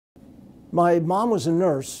My mom was a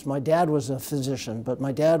nurse, my dad was a physician, but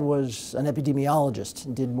my dad was an epidemiologist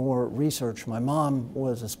and did more research. My mom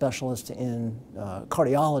was a specialist in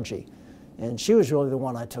cardiology, and she was really the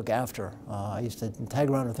one I took after. I used to tag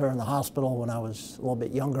around with her in the hospital when I was a little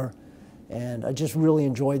bit younger, and I just really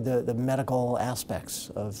enjoyed the medical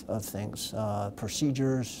aspects of things,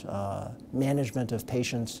 procedures, management of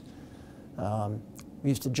patients. We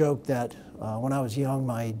used to joke that when I was young,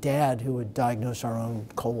 my dad, who would diagnose our own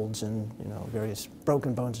colds and various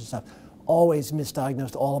broken bones and stuff, always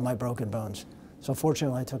misdiagnosed all of my broken bones. So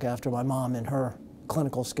fortunately, I took after my mom and her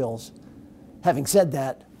clinical skills. Having said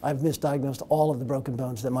that, I've misdiagnosed all of the broken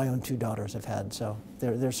bones that my own two daughters have had. So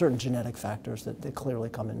there are certain genetic factors that clearly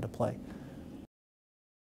come into play.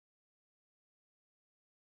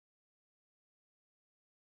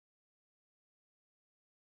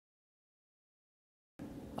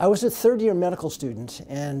 I was a third-year medical student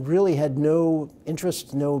and really had no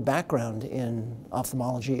interest, no background in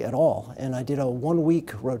ophthalmology at all. And I did a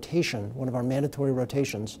one-week rotation, one of our mandatory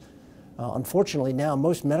rotations. Unfortunately, now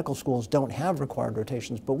most medical schools don't have required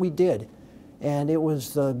rotations, but we did. And it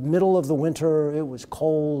was the middle of the winter, it was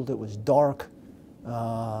cold, it was dark.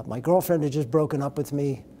 My girlfriend had just broken up with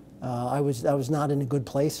me. I was not in a good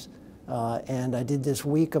place. And I did this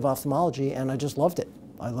week of ophthalmology and I just loved it.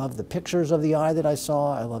 I loved the pictures of the eye that I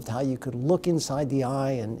saw. I loved how you could look inside the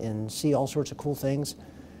eye and see all sorts of cool things.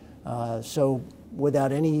 So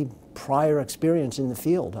without any prior experience in the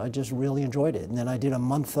field, I just really enjoyed it. And then I did a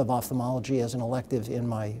month of ophthalmology as an elective in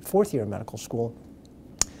my fourth year of medical school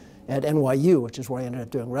at NYU, which is where I ended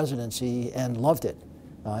up doing residency, and loved it.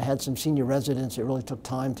 I had some senior residents. It really took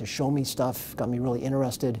time to show me stuff, got me really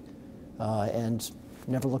interested, and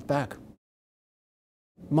never looked back.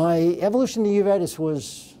 My evolution to uveitis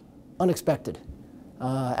was unexpected.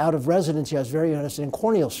 Out of residency, I was very interested in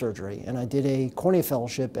corneal surgery, and I did a cornea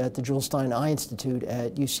fellowship at the Jules Stein Eye Institute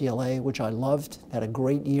at UCLA, which I loved, had a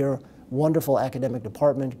great year, wonderful academic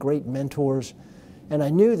department, great mentors, and I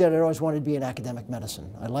knew that I always wanted to be in academic medicine.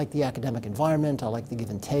 I liked the academic environment, I liked the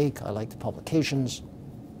give and take, I liked the publications,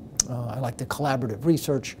 I liked the collaborative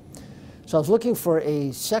research. So I was looking for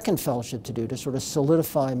a second fellowship to do to sort of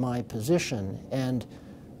solidify my position, and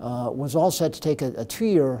was all set to take a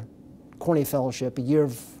two-year cornea fellowship, a year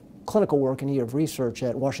of clinical work and a year of research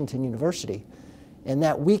at Washington University. And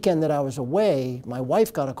that weekend that I was away, my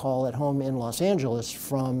wife got a call at home in Los Angeles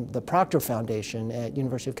from the Proctor Foundation at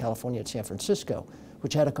University of California at San Francisco,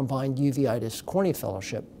 which had a combined uveitis cornea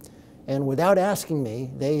fellowship. And without asking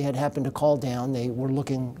me, they had happened to call down. They were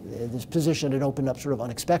looking, this position had opened up sort of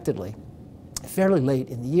unexpectedly, fairly late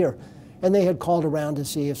in the year. And they had called around to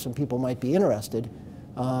see if some people might be interested.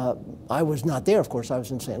 I was not there, of course. I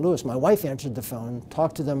was in St. Louis. My wife answered the phone,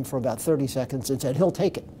 talked to them for about 30 seconds, and said, he'll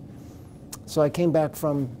take it. So I came back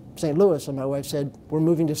from St. Louis, and my wife said, we're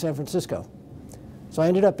moving to San Francisco. So I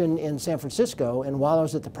ended up in San Francisco, and while I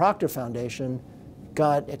was at the Proctor Foundation,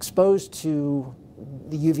 got exposed to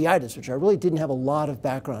the uveitis, which I really didn't have a lot of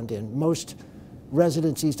background in. Most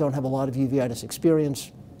residencies don't have a lot of uveitis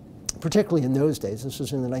experience, particularly in those days. This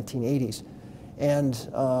was in the 1980s. And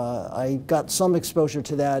I got some exposure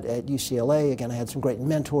to that at UCLA. Again, I had some great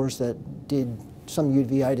mentors that did some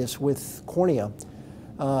uveitis with cornea.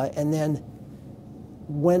 And then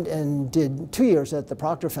went and did 2 years at the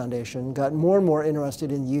Proctor Foundation, got more and more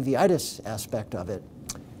interested in the uveitis aspect of it.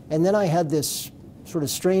 And then I had this sort of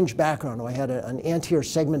strange background. I had an anterior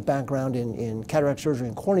segment background in cataract surgery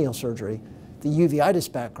and corneal surgery, the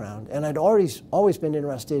uveitis background, and I'd always been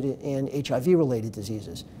interested in HIV-related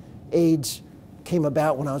diseases. AIDS came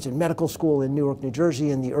about when I was in medical school in Newark, New Jersey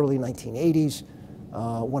in the early 1980s.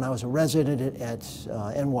 When I was a resident at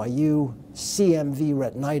NYU, CMV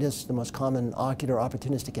retinitis, the most common ocular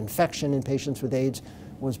opportunistic infection in patients with AIDS,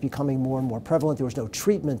 was becoming more and more prevalent. There was no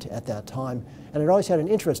treatment at that time, and I'd always had an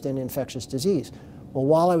interest in infectious disease. Well,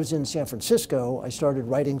 while I was in San Francisco, I started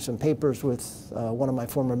writing some papers with one of my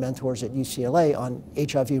former mentors at UCLA on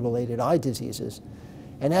HIV-related eye diseases.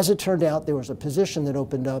 And as it turned out, there was a position that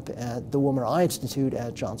opened up at the Wilmer Eye Institute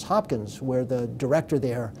at Johns Hopkins, where the director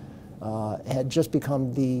there had just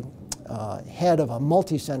become the head of a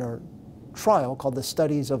multi-center trial called the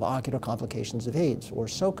Studies of Ocular Complications of AIDS, or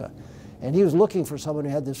SOCA. And he was looking for someone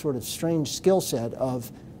who had this sort of strange skill set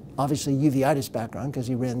of, obviously, uveitis background, because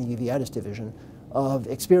he ran the uveitis division, of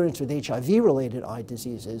experience with HIV-related eye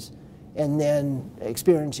diseases, and then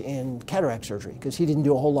experience in cataract surgery, because he didn't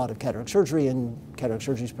do a whole lot of cataract surgery, and cataract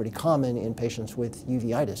surgery is pretty common in patients with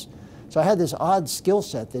uveitis. So I had this odd skill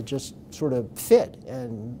set that just sort of fit,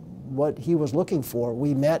 and what he was looking for.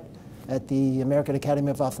 We met at the American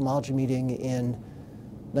Academy of Ophthalmology meeting in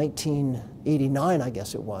 1989, I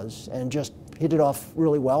guess it was, and just hit it off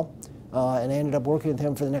really well. And I ended up working with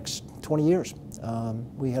him for the next 20 years.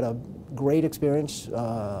 We had a great experience.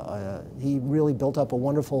 He really built up a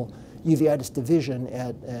wonderful uveitis division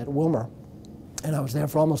at Wilmer. And I was there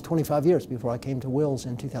for almost 25 years before I came to Wills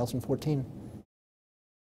in 2014.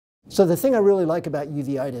 So the thing I really like about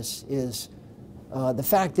uveitis is the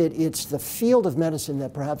fact that it's the field of medicine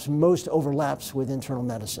that perhaps most overlaps with internal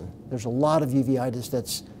medicine. There's a lot of uveitis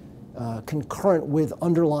that's concurrent with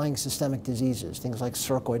underlying systemic diseases, things like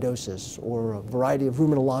sarcoidosis or a variety of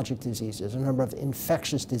rheumatologic diseases. A number of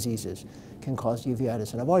infectious diseases can cause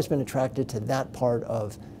uveitis. And I've always been attracted to that part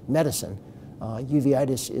of medicine.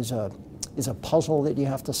 Uveitis is a puzzle that you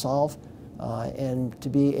have to solve. And to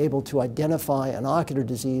be able to identify an ocular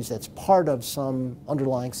disease that's part of some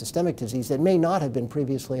underlying systemic disease that may not have been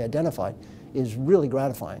previously identified is really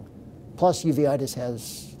gratifying. Plus, uveitis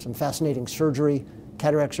has some fascinating surgery.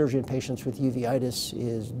 Cataract surgery in patients with uveitis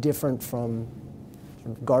is different from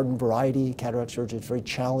garden variety cataract surgery. It's very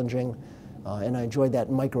challenging, and I enjoyed that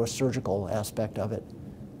microsurgical aspect of it.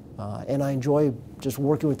 And I enjoy just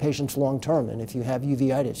working with patients long term, and if you have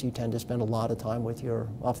uveitis, you tend to spend a lot of time with your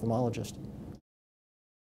ophthalmologist.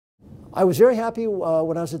 I was very happy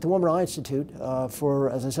when I was at the Wilmer Eye Institute for,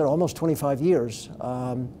 as I said, almost 25 years.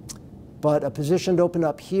 But a position opened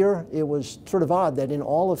up here. It was sort of odd that in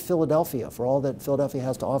all of Philadelphia, for all that Philadelphia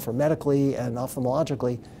has to offer medically and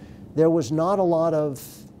ophthalmologically, there was not a lot of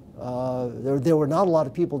there were not a lot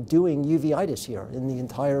of people doing uveitis here in the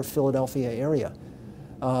entire Philadelphia area.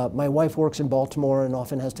 My wife works in Baltimore and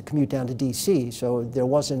often has to commute down to DC, so there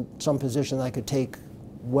wasn't some position that I could take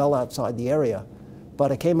well outside the area.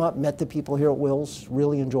 But I came up, met the people here at Wills,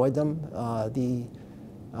 really enjoyed them. The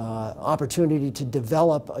opportunity to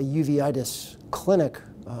develop a uveitis clinic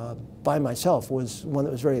by myself was one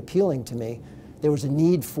that was very appealing to me. There was a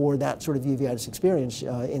need for that sort of uveitis experience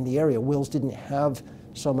in the area. Wills didn't have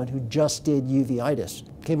someone who just did uveitis.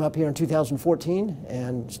 Came up here in 2014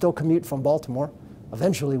 and still commute from Baltimore.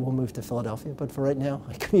 Eventually we'll move to Philadelphia, but for right now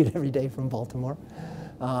I commute every day from Baltimore.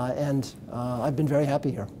 I've been very happy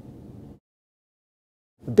here.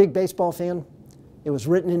 A big baseball fan. It was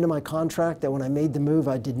written into my contract that when I made the move,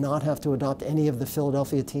 I did not have to adopt any of the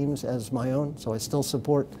Philadelphia teams as my own, so I still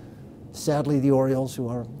support, sadly, the Orioles, who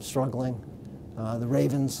are struggling, the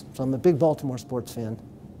Ravens, so I'm a big Baltimore sports fan.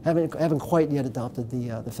 Haven't quite yet adopted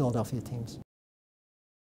the Philadelphia teams.